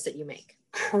your posts that you make.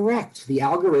 Correct. The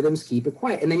algorithms keep it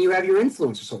quiet. And then you have your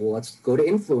influencers. So let's go to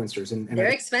influencers. And they're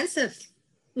expensive.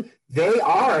 They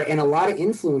are. And a lot of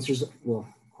influencers, well,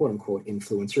 quote unquote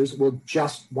influencers, will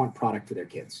just want product for their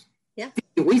kids. Yeah.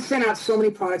 We sent out so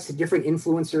many products to different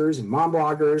influencers and mom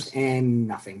bloggers and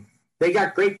nothing. They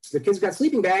got great, the kids got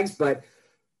sleeping bags,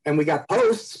 and we got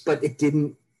posts, but it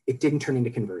didn't turn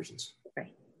into conversions.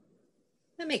 Right.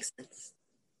 That makes sense.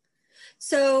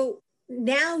 So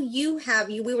now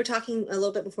we were talking a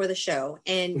little bit before the show,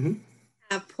 and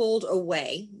have pulled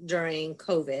away during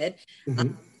COVID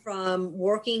from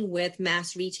working with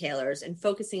mass retailers and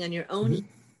focusing on your own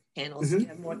channels so you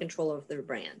have more control over the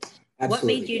brand. Absolutely. What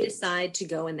made you decide to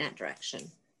go in that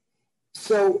direction?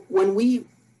 So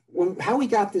how we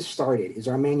got this started is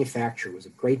our manufacturer was a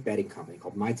great bedding company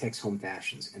called Mitex Home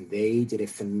Fashions, and they did a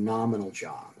phenomenal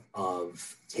job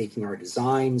of taking our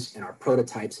designs and our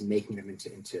prototypes and making them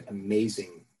into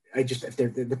amazing.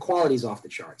 The quality's off the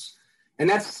charts. And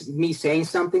that's me saying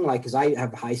something, like, because I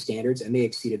have high standards and they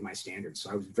exceeded my standards. So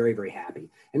I was very, very happy.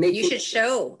 And you should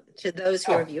show to those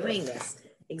who are viewing this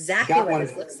exactly what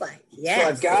this looks like. Yes. So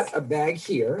I've got a bag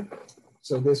here.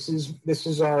 So this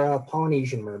is our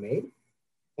Polynesian mermaid.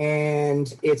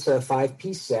 And it's a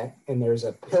 5-piece set, and there's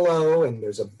a pillow and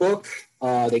there's a book.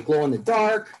 They glow in the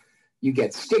dark. You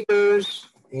get stickers,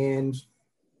 and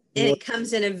it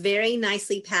comes in a very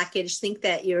nicely packaged. Think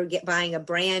that you're buying a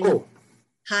brand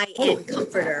high-end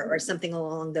comforter or something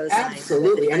along those lines.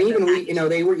 Absolutely, and even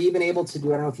they were even able to do.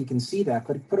 I don't know if you can see that,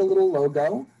 but put a little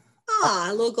logo.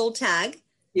 A little gold tag.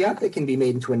 Yeah, it can be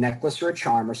made into a necklace or a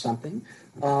charm or something.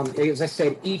 As I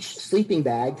said, each sleeping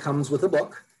bag comes with a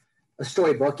book. A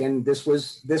storybook, and this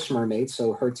was this mermaid,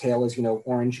 so her tail is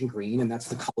orange and green, and that's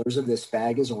the colors of this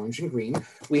bag is orange and green.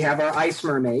 We have our ice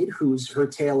mermaid, her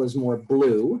tail is more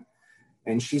blue,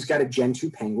 and she's got a Gentoo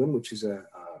penguin, which is an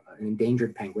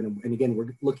endangered penguin. And again,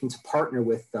 we're looking to partner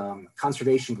with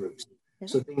conservation groups.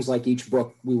 So things like each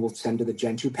book we will send to the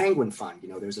Gentoo Penguin Fund.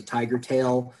 There's a tiger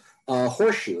tail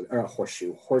horse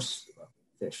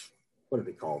fish. What are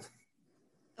they called?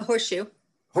 A horseshoe.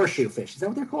 Horseshoe fish. Is that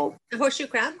what they're called? A horseshoe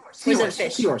crab? Seahorse.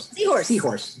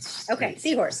 Seahorse. Okay,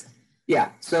 seahorse.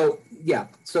 Yeah. So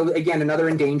again, another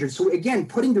endangered. So again,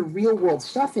 putting the real world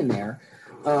stuff in there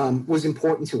was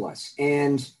important to us.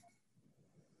 And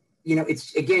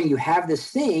it's again, you have this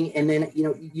thing, and then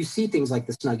you see things like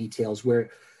the Snuggie Tails, where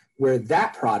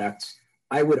that product,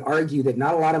 I would argue that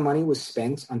not a lot of money was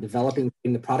spent on developing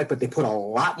the product, but they put a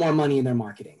lot more money in their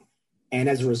marketing. And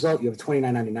as a result, you have a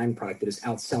 $29.99 product that is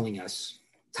outselling us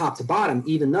top to bottom,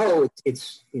 even though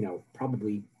it's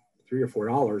probably $3 or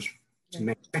 $4 to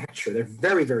manufacture. They're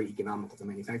very, very economical to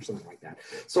manufacture something like that.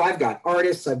 So I've got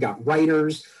artists, I've got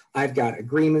writers, I've got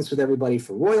agreements with everybody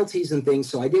for royalties and things.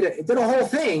 So I did a whole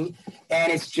thing,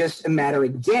 and it's just a matter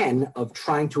again of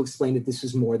trying to explain that this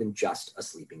is more than just a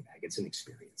sleeping bag. It's an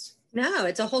experience. No,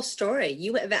 it's a whole story.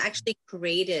 You have actually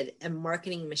created a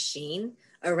marketing machine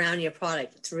around your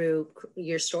product through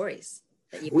your stories.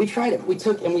 We tried it. We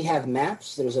took, and we have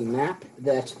maps. There's a map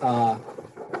that,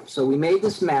 so we made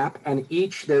this map, and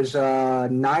there's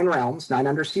 9 realms, 9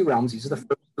 undersea realms. These are the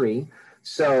first 3.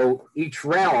 So each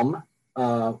realm,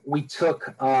 we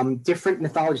took different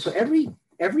mythology. So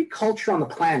every culture on the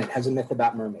planet has a myth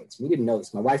about mermaids. We didn't know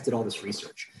this. My wife did all this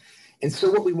research. And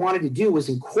so what we wanted to do was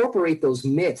incorporate those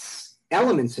myths,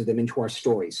 elements of them, into our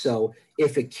stories. So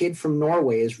if a kid from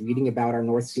Norway is reading about our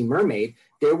North Sea mermaid,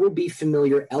 there will be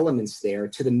familiar elements there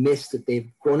to the myths that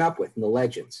they've grown up with and the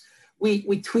legends. We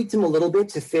tweaked them a little bit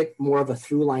to fit more of a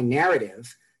through line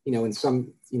narrative, and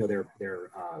some, they're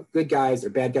good guys, they're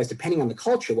bad guys, depending on the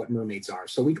culture, what mermaids are.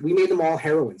 So we made them all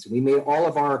heroines, and we made all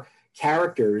of our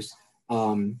characters,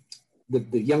 the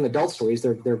young adult stories,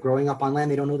 they're growing up on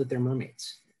land. They don't know that they're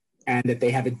mermaids, and that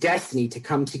they have a destiny to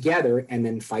come together and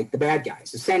then fight the bad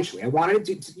guys. Essentially, I wanted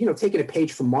to taking a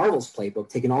page from Marvel's playbook,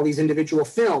 taking all these individual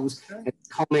films and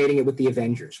culminating it with the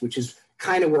Avengers, which is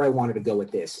kind of where I wanted to go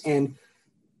with this. And,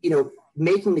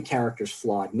 making the characters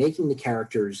flawed, making the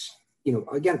characters,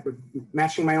 again,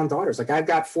 matching my own daughters. Like, I've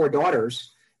got 4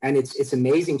 daughters, and it's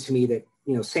amazing to me that,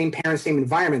 same parents, same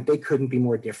environment, they couldn't be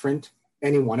more different,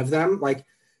 any one of them. Like,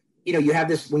 you have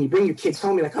this, when you bring your kids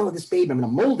home, you're like, oh, this baby, I'm going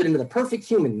to mold it into the perfect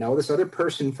human. No, this other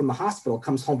person from the hospital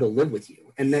comes home to live with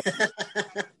you and then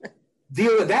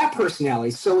deal with that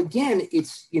personality. So again,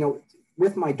 it's,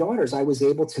 with my daughters, I was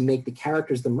able to make the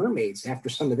characters the mermaids after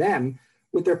some of them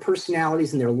with their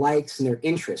personalities and their likes and their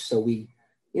interests. So we,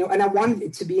 and I wanted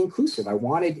it to be inclusive. I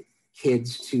wanted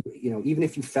kids to, even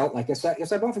if you felt like, as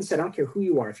I've often said, I don't care who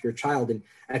you are, if you're a child, and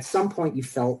at some point you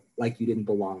felt like you didn't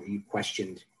belong, or you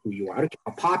questioned who you are. I don't care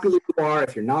how popular you are,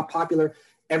 if you're not popular,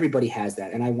 everybody has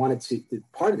that. And I wanted to,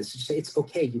 part of this is to say, it's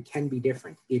okay, you can be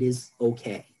different. It is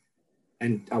okay.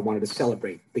 And I wanted to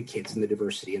celebrate the kids and the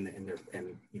diversity and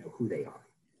who they are.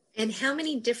 And how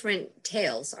many different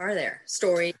tales are there?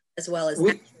 Stories as well as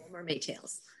actual mermaid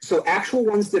tales? So actual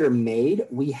ones that are made,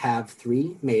 we have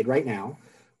 3 made right now.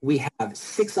 We have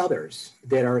 6 others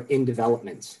that are in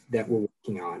development that we're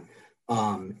working on.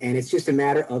 And it's just a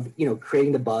matter of,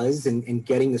 creating the buzz and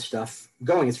getting the stuff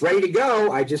going. It's ready to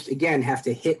go. I just, again, have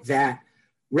to hit that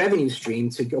revenue stream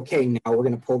to, okay, now we're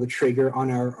going to pull the trigger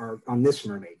on on this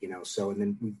mermaid, so, and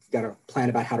then we've got a plan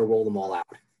about how to roll them all out.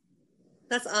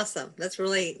 That's awesome. That's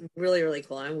really, really, really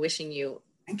cool. I'm wishing you.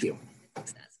 Thank you.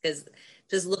 Success, because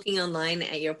just looking online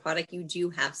at your product, you do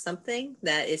have something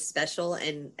that is special.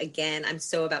 And again, I'm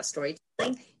so about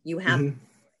storytelling. You have,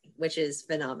 which is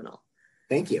phenomenal.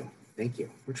 Thank you.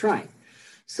 We're trying.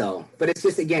 So, but it's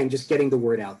just, again, just getting the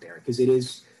word out there, because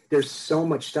there's so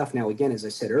much stuff now, again, as I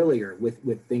said earlier,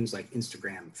 with things like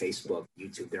Instagram, Facebook,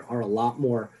 YouTube, there are a lot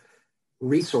more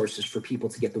resources for people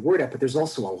to get the word out, but there's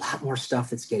also a lot more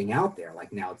stuff that's getting out there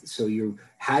like now. So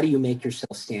how do you make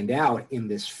yourself stand out in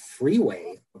this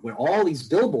freeway where all these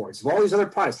billboards of all these other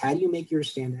products, how do you make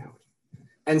yours stand out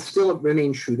and still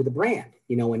remain true to the brand,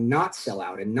 and not sell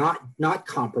out and not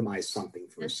compromise something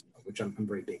for yourself, which I'm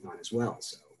very big on as well.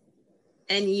 So.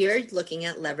 And you're looking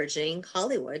at leveraging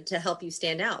Hollywood to help you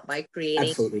stand out by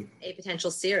creating a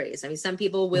potential series. I mean, some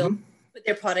people will put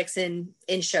their products in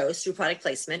shows through product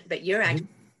placement, but you're actually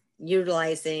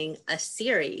utilizing a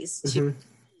series to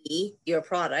be your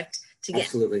product to get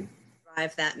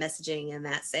drive that messaging and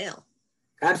that sale.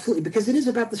 Absolutely, because it is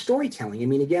about the storytelling. I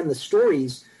mean, again, the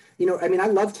stories, I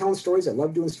love telling stories. I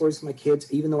love doing stories with my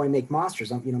kids, even though I make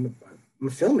monsters. I'm a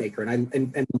filmmaker,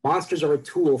 and monsters are a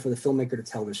tool for the filmmaker to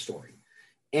tell their story.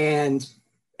 And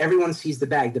everyone sees the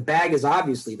bag. The bag is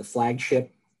obviously the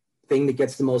flagship thing that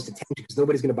gets the most attention, because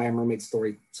nobody's going to buy a mermaid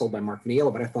story sold by Mark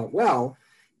Vaniello. But I thought, well,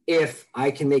 if I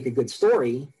can make a good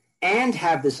story and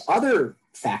have this other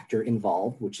factor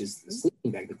involved, which is the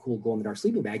sleeping bag, the cool glow-in-the-dark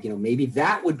sleeping bag, maybe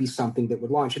that would be something that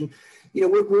would launch. And,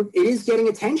 it is getting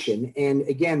attention. And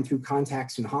again, through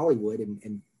contacts in Hollywood,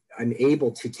 and I'm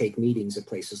able to take meetings at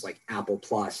places like Apple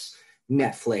Plus,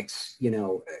 Netflix,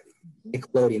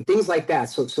 Nickelodeon, things like that.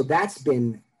 So that's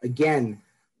been, again,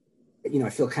 I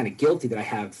feel kind of guilty that I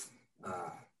have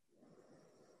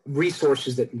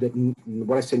resources that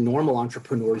what I say normal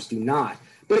entrepreneurs do not.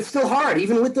 But it's still hard.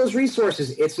 Even with those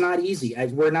resources, it's not easy.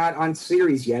 We're not on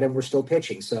series yet, and we're still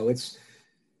pitching. So it's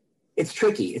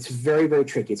tricky. It's very, very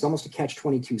tricky. It's almost a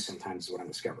catch-22 sometimes is what I'm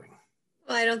discovering.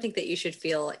 Well, I don't think that you should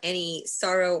feel any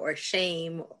sorrow or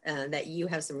shame that you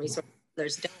have some resources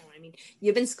others don't. I mean,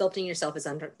 you've been sculpting yourself as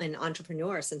an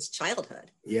entrepreneur since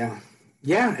childhood. Yeah,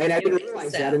 and I didn't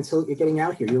realize that until you're getting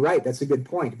out here. You're right. That's a good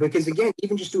point. Because again,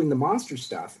 even just doing the monster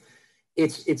stuff,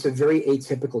 it's a very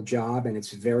atypical job, and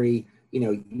it's very,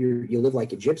 you live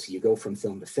like a gypsy. You go from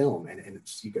film to film, and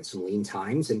you get some lean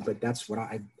times. But that's what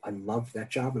I love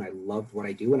that job, and I love what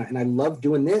I do, and I love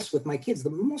doing this with my kids. The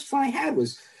most fun I had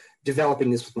was developing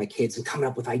this with my kids and coming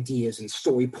up with ideas and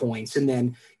story points, and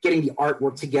then getting the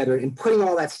artwork together and putting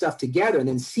all that stuff together, and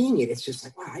then seeing it. It's just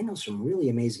like, wow, I know some really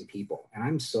amazing people, and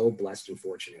I'm so blessed and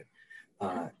fortunate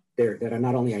that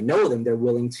not only I know them, they're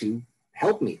willing to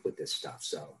help me with this stuff.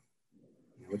 So,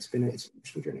 it's been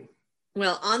a journey.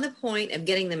 Well, on the point of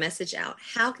getting the message out,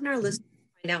 how can our listeners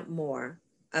find out more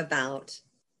about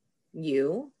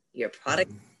you, your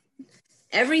product,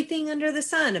 everything under the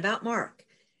sun about Mark?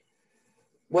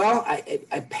 Well,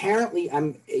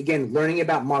 I'm, again, learning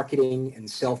about marketing and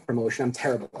self-promotion. I'm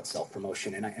terrible at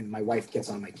self-promotion, and my wife gets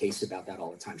on my case about that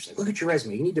all the time. She's like, look at your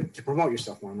resume. You need to promote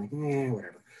yourself more. I'm like,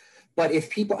 whatever. But if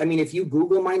people, I mean, if you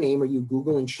Google my name or you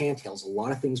Google Enchantails, a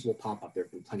lot of things will pop up. There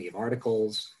have been plenty of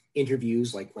articles,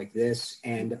 interviews like this,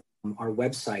 and our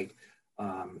website,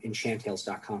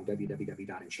 enchantails.com,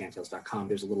 www.enchantails.com.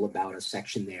 There's a little about us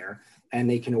section there, and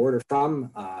they can order from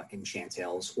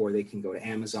Enchantails, or they can go to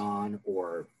Amazon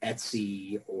or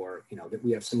Etsy, or, you know,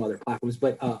 we have some other platforms,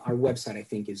 but our website, I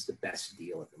think, is the best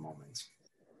deal at the moment,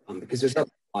 because there's a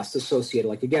cost associated.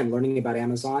 Like, again, learning about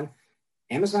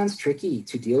Amazon's tricky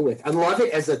to deal with. I love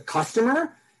it as a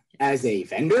customer, as a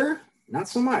vendor, not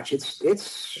so much.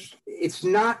 It's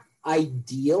not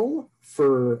ideal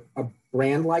for a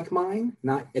brand like mine,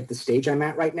 not at the stage I'm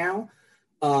at right now,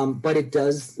 but it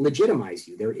does legitimize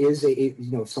you. There is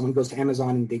if someone goes to Amazon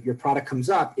and your product comes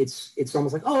up, it's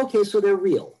almost like, oh, okay, so they're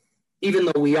real, even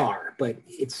though we are. But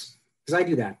it's because I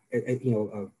do that.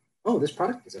 Oh, this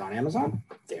product, is it on Amazon?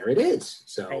 There it is.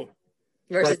 So. Right.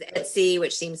 Versus Etsy,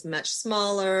 which seems much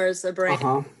smaller as a brand,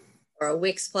 or a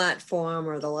Wix platform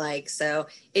or the like. So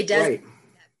it does have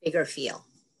that bigger feel.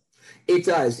 It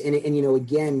does. And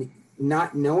again,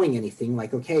 not knowing anything,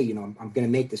 like, okay, I'm going to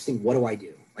make this thing. What do I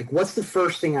do? Like, what's the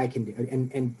first thing I can do?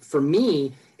 And for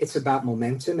me, it's about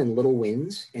momentum and little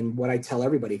wins. And what I tell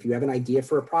everybody, if you have an idea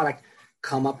for a product,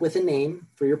 come up with a name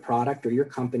for your product or your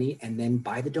company, and then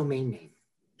buy the domain name.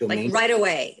 Like right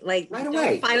away. Right don't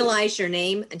away. Finalize your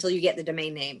name until you get the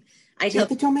domain name. I tell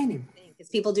the domain name because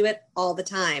people do it all the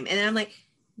time, and I'm like,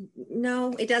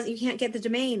 no, it doesn't. You can't get the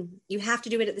domain. You have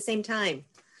to do it at the same time.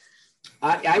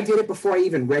 I did it before I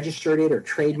even registered it or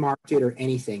trademarked it or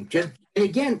anything. And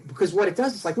again, because what it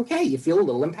does, it's like, okay, you feel a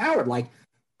little empowered. Like,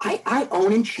 I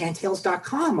own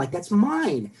Enchantails.com. Like, that's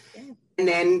mine. Yeah. And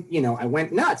then I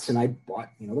went nuts and I bought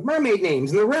the mermaid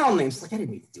names and the realm names. Like, I didn't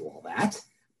need to do all that.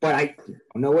 But I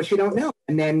don't know what you don't know.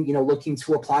 And then, looking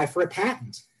to apply for a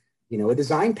patent, a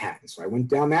design patent. So I went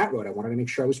down that road. I wanted to make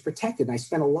sure I was protected. And I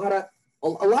spent a lot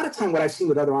of time, what I've seen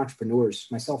with other entrepreneurs,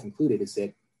 myself included, is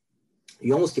that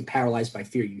you almost get paralyzed by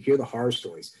fear. You hear the horror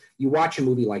stories. You watch a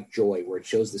movie like Joy, where it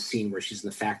shows the scene where she's in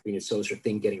the factory and it shows her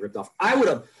thing getting ripped off. I would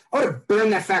have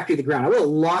burned that factory to the ground. I would have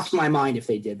lost my mind if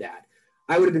they did that.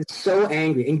 I would have been so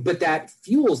angry. But that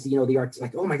fuels the art.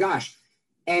 Like, oh my gosh.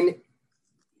 And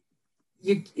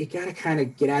you got to kind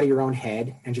of get out of your own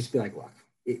head and just be like, look,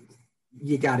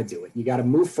 you got to do it. You got to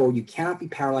move forward. You cannot be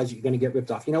paralyzed. You're going to get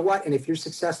ripped off. You know what? And if you're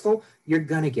successful, you're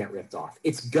going to get ripped off.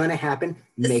 It's going to happen.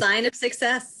 The sign of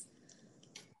success.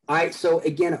 So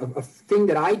again, a thing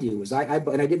that I do is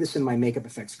and I did this in my makeup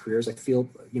effects careers. I feel,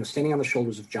 standing on the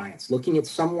shoulders of giants, looking at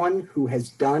someone who has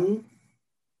done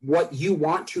what you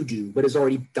want to do, but has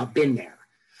already been there.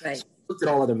 Right. So I looked at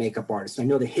all other makeup artists. I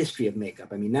know the history of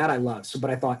makeup. I mean, that I love. But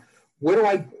I thought, where do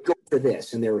I go for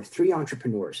this? And there were three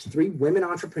women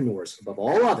entrepreneurs above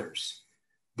all others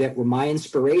that were my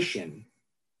inspiration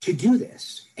to do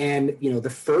this. And, the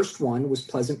first one was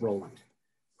Pleasant Rowland,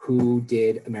 who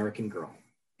did American Girl.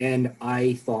 And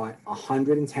I thought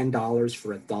 $110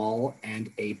 for a doll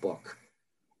and a book.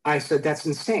 I said, that's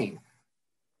insane.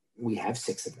 We have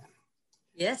 6 of them.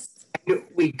 Yes.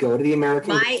 We go to the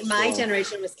American. My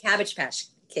generation was Cabbage Patch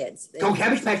Kids.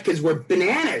 Cabbage Patch Kids were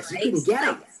bananas. Right? You couldn't get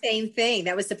them. Same thing.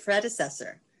 That was the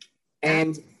predecessor.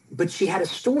 But she had a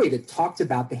story that talked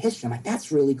about the history. I'm like,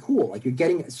 that's really cool. Like, you're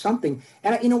getting something.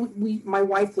 And my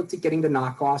wife looked at getting the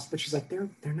knockoffs, but she's like, they're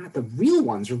not, the real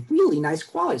ones are really nice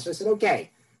quality. So I said, okay,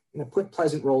 I'm going to put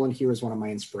Pleasant Rowland here as one of my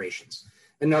inspirations.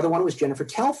 Another one was Jennifer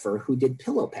Telfer, who did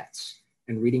Pillow Pets,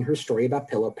 and reading her story about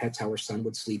Pillow Pets, how her son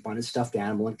would sleep on his stuffed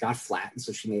animal and got flat. And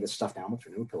so she made a stuffed animal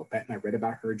turn into a pillow pet. And I read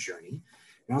about her journey.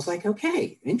 And I was like,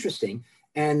 okay, interesting.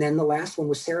 And then the last one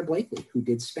was Sarah Blakely, who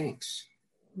did Spanx.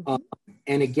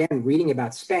 And again, reading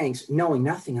about Spanx, knowing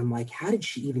nothing, I'm like, how did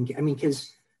she even get,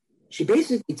 because she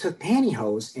basically took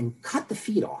pantyhose and cut the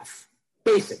feet off,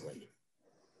 basically.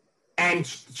 And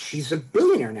she's a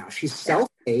billionaire now. She's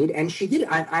self-made, and she did it.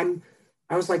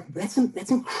 I was like, that's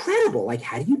incredible. Like,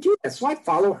 how do you do that? So I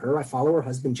follow her. I follow her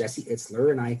husband, Jesse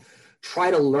Itzler, and I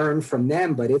try to learn from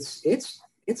them. But it's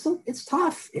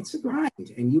tough. It's a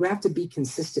grind, and you have to be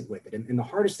consistent with it. And the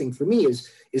hardest thing for me is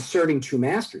serving 2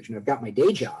 masters. I've got my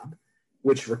day job,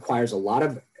 which requires a lot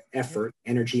of effort,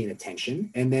 energy, and attention,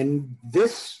 and then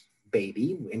this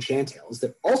baby, Enchantails,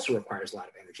 that also requires a lot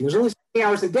of energy. There's only 3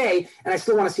 hours a day, and I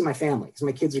still want to see my family because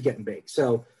my kids are getting big.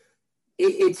 So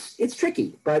it's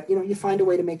tricky, but you find a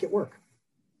way to make it work.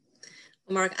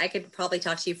 Well, Mark, I could probably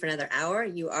talk to you for another hour.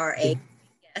 You are a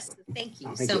guest. Thank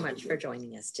you so much for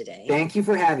joining us today. Thank you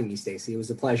for having me, Stacey. It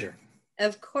was a pleasure.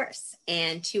 Of course.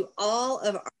 And to all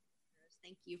of our listeners,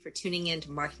 thank you for tuning in to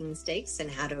Marketing Mistakes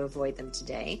and How to Avoid Them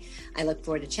today. I look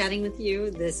forward to chatting with you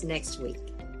this next week.